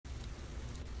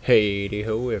Hey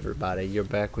ho everybody, you're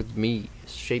back with me,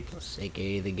 Shapeless,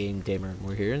 aka the Game Tamer, and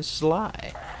we're here in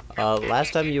Sly.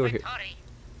 Last time you were here...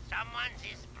 Someone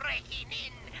is breaking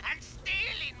in and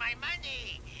stealing my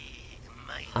money.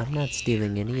 I'm not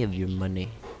stealing any of your money.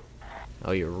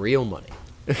 Oh, your real money.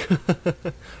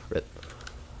 Rip.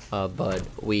 But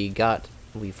we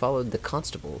followed the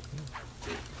constable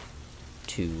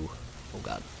to, oh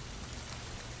god,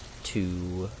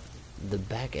 to the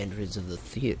back entrance of the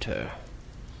theater.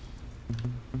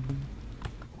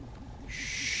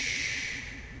 Shh.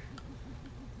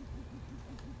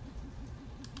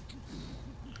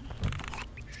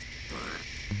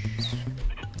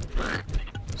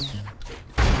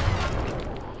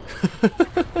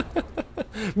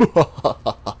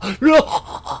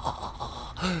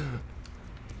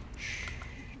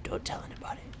 Don't tell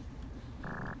anybody.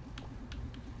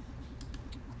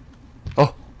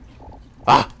 Oh!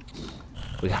 Ah!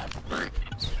 We got it.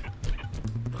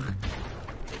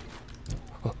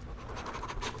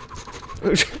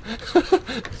 I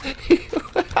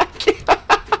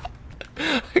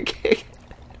can't.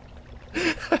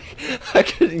 I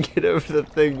couldn't get over the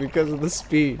thing because of the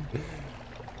speed.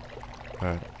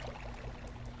 Alright.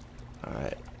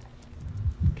 Alright.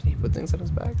 Can he put things on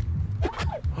his back?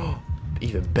 Oh,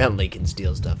 even Bentley can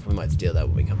steal stuff. We might steal that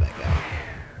when we come back out.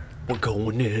 We're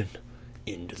going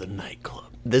into the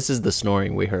nightclub. This is the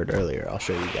snoring we heard earlier. I'll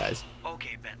show you guys.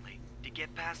 Okay, Bentley. To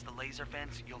get past the laser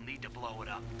fence, you'll need to blow it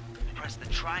up. Press the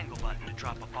triangle button to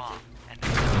drop a bomb, and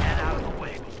head out of the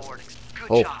way before it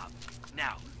Good job.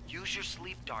 Now, use your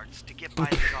sleep darts to get by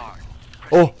the guard.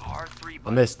 Press the R3 button.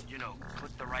 I missed. You know,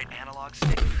 put the right analog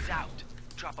stick. He's out.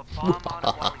 Drop a bomb on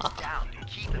him while he's down to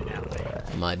keep him that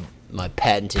way. My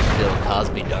patented Bill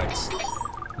Cosby darts.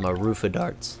 My Rufa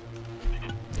darts.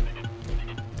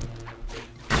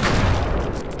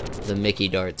 The Mickey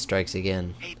dart strikes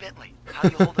again. Hey, Bentley, how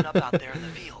you holding up out there in the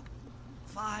field?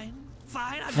 Fine,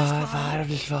 I'm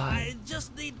just fine. I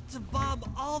just need to bomb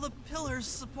all the pillars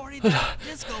supporting that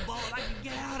disco ball and I can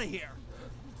get out of here.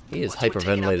 He is What's with taking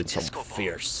out the hyperventilated so disco ball?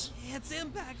 fierce. Its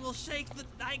impact will shake the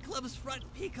nightclub's front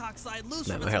peacock side loose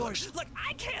Man, from my its hair core. looks Look,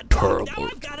 I can't terrible. talk now.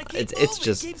 I've got to keep It's moving,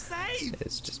 just keep safe.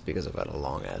 It's just because I've had a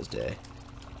long ass day.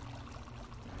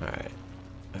 Alright.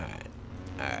 Alright.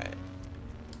 Alright.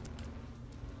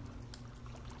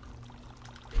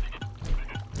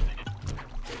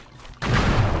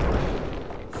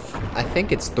 I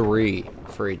think it's 3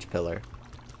 for each pillar.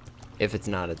 If it's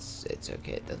not, it's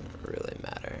okay. It doesn't really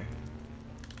matter.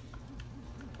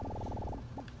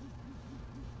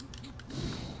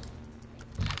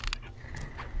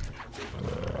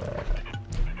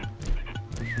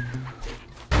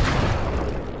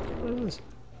 What is this?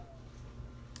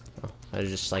 Oh, those are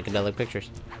just psychedelic pictures.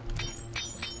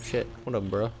 Shit. What up,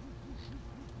 bro?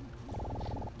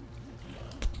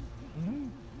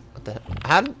 What the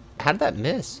hell? How did that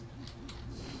miss?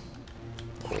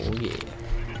 Oh yeah.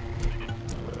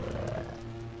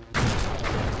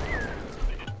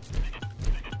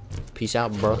 Peace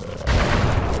out, bro.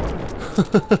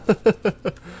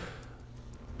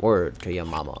 Word to your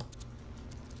mama.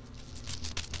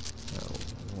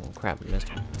 Oh crap, I missed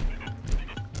one.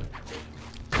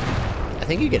 I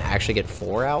think you can actually get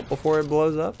 4 out before it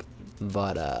blows up,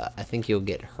 but I think you'll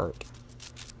get hurt.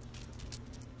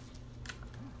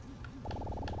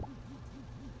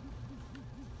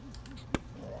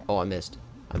 Oh, I missed.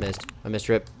 I missed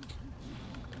Rip.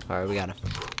 Alright, we got him.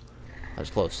 That was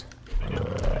close.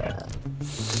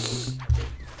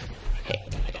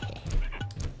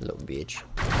 Little bitch.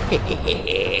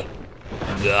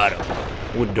 Got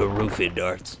him. With the roofie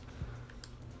darts.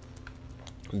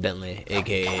 Bentley,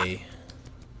 aka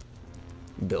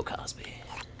Bill Cosby.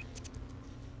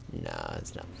 Nah,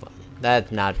 it's not fun.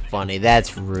 That's not funny.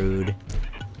 That's rude.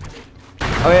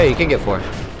 Oh yeah, you can get 4.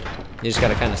 You just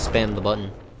gotta kind of spam the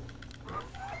button.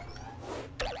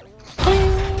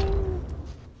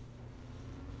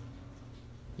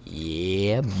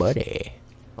 Yeah, buddy.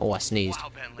 Oh, I sneezed.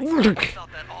 Wow, Bentley. I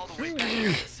felt that all the way back to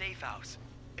the safe house.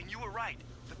 And you were right.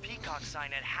 The peacock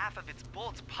sign had half of its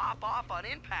bolts pop off on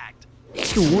impact.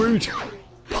 Sweet.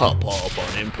 Pop off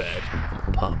on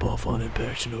impact. Pop off on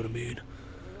impact, you know what I mean?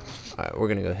 Alright, we're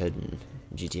gonna go ahead and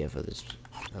GTF with this.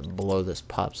 Below this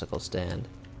popsicle stand.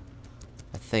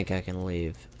 I think I can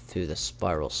leave through the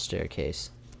spiral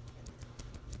staircase.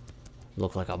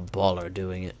 Look like a baller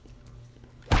doing it.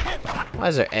 Why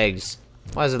is there eggs?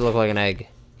 Why does it look like an egg?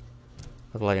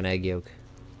 Look like an egg yolk.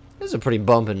 This is a pretty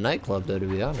bumping nightclub, though, to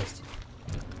be honest.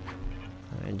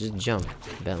 Alright, just jump,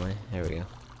 Bentley. There we go.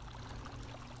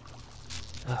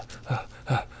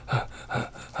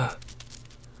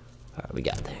 Alright, we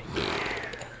got there.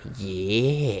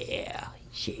 Yeah.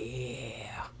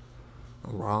 Yeah.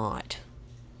 Alright.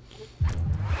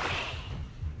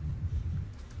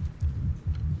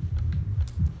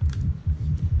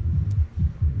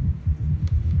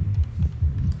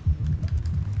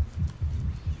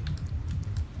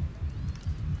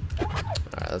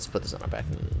 Alright, let's put this on our back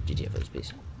in GTA for this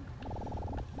piece.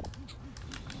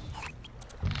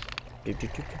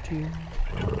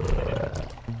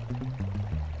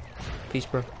 Peace,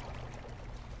 bro.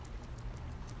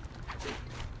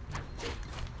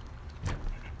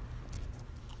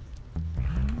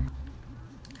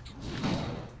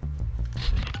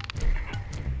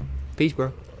 Peace,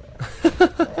 bro.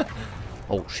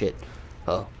 Oh, shit.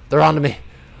 Uh-oh. They're onto me.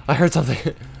 I heard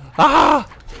something. Ah!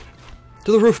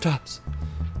 To the rooftops.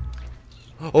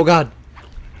 Oh, God.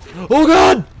 Oh,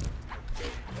 God!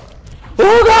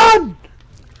 Oh, God!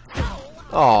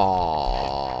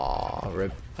 Aww.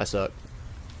 Rip. I suck.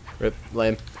 Rip.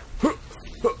 Lame.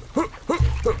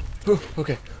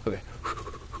 Okay. Okay.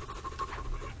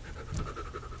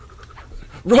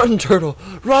 Run, turtle!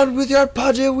 Run with your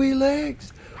pudgy wee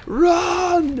legs!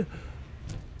 Run!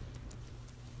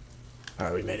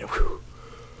 Alright, we made it. Whew.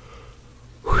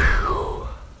 Whew.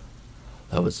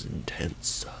 That was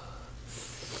intense.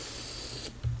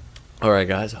 Alright,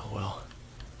 guys. Well.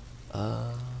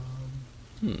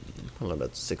 Only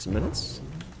about 6 minutes.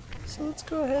 So let's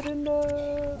go ahead and,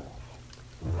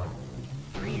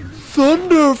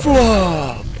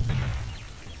 Thunderflop!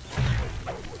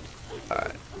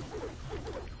 Alright.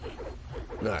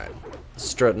 Alright.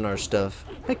 Strutting our stuff.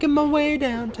 Making my way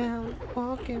downtown.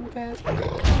 Walking fast.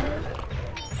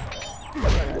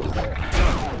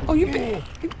 Oh, you big.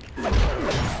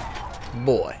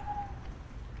 Boy.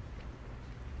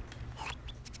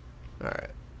 Alright.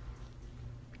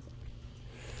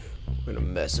 We're gonna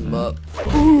mess him up.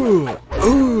 Ooh!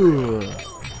 Ooh!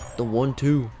 The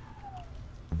 1-2.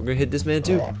 We're gonna hit this man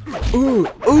too. Ooh!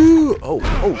 Ooh! Oh!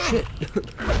 Oh shit!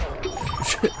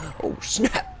 Oh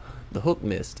snap! The hook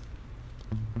missed.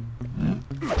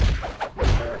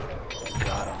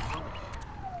 Got him.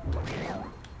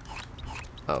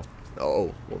 Oh.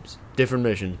 Oh. Whoops. Different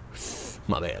mission.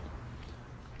 My bad.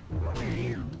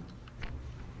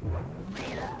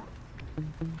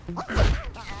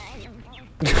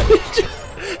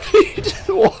 He just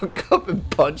walk up and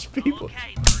punch people.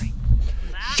 Okay, Murray.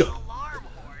 That Shut. alarm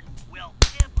horn will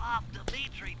tip off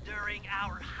Dimitri during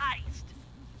our heist.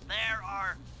 There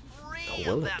are 3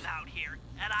 will of it? them out here,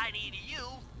 and I need you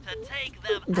to take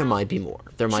them There out. might be more.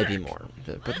 There might be more.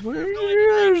 But This is we're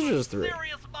going to take just 3.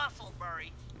 serious muscle,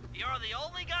 Murray. You're the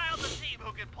only guy on the team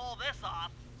who can pull this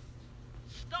off.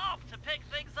 Stop to pick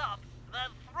things up,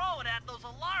 then throw it at those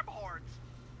alarm horns.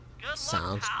 Good luck,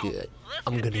 Sounds pal. good. This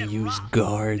I'm could gonna get use rough.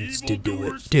 guards to do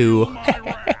it too.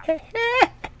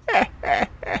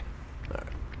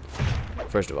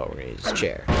 First of all, we're gonna use this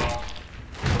chair.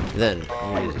 Then we're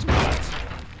gonna use this pot.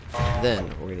 Then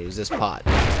we're gonna use this pot.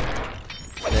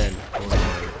 Then we're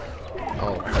gonna,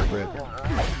 oh rip.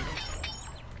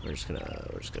 We're just gonna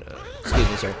excuse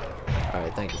me, sir.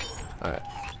 Alright, thank you. Alright.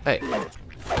 Hey.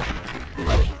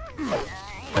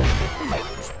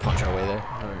 Just punch our way there.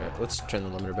 Alright, let's turn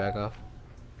the limiter back off.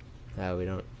 That we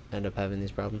don't end up having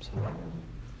these problems.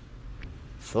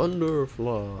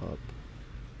 Thunderflop.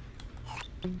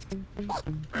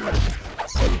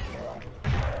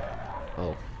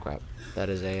 Oh crap. That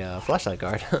is a flashlight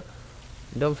guard.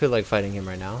 Don't feel like fighting him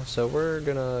right now, so we're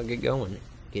gonna get going.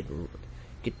 Get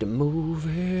to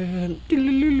moving.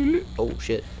 Oh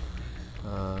shit.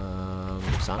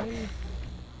 Sign?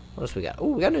 What else we got? Oh,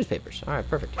 we got newspapers. Alright,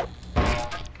 perfect. If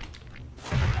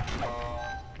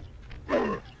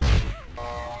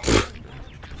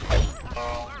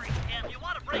you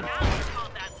want to break out of your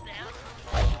combat stance,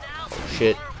 now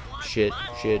Shit. one Shit.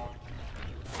 button. Shit.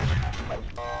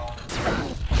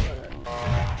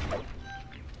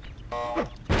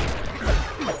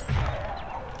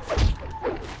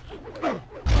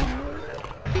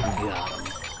 Got him.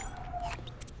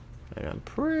 And I'm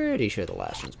pretty sure the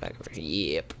last one's back over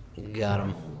here. Yep. Got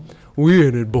him. We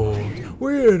in it, boys.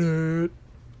 We in it.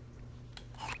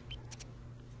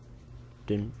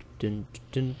 Dun, dun,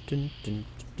 dun, dun, dun,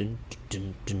 dun,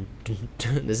 dun, dun, dun,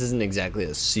 dun. This isn't exactly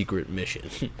a secret mission.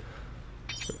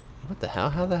 What the hell?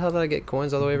 How the hell did I get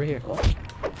coins all the way over here?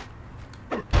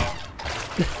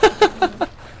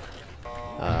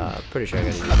 Pretty sure I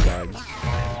gotta use guards.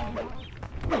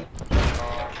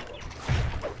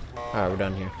 Alright, we're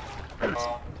done here.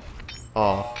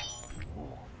 Oh.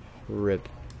 Rip.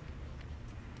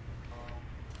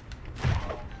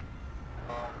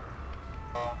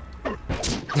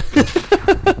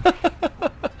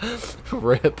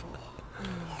 Rip.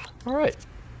 Alright.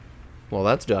 Well,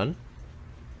 that's done.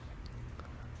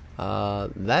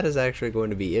 that is actually going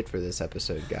to be it for this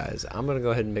episode, guys. I'm gonna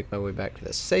go ahead and make my way back to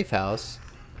the safe house.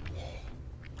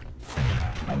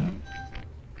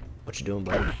 What you doing,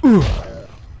 buddy? Ooh.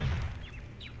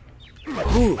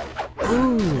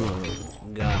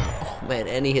 God. Oh, man,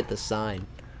 and he hit the sign.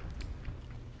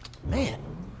 Man.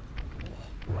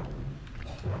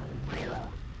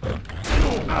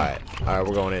 Alright,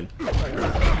 we're going in.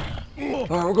 Alright,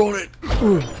 we're going in.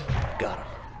 Got him.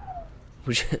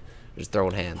 We're just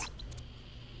throwing hands.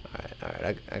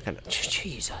 Alright, I kind of...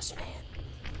 Jesus, man.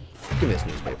 Give me this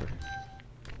newspaper.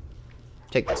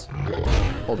 Take this.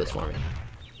 Hold this for me.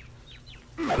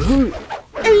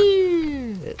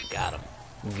 Got him.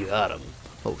 Got him.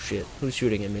 Oh, shit. Who's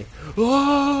shooting at me?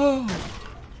 Oh!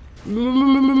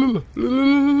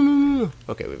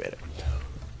 Okay, we made it.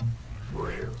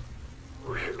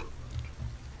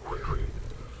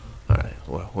 Alright,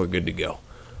 well, we're good to go.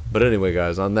 But anyway,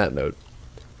 guys, on that note,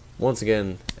 once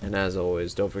again, and as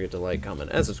always, don't forget to like,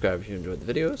 comment, and subscribe if you enjoyed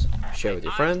the videos. Share with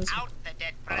your friends.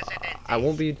 I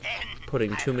won't be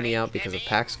putting too many out because of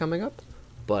packs coming up.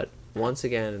 But once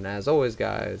again, and as always,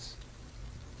 guys,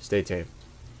 stay tame.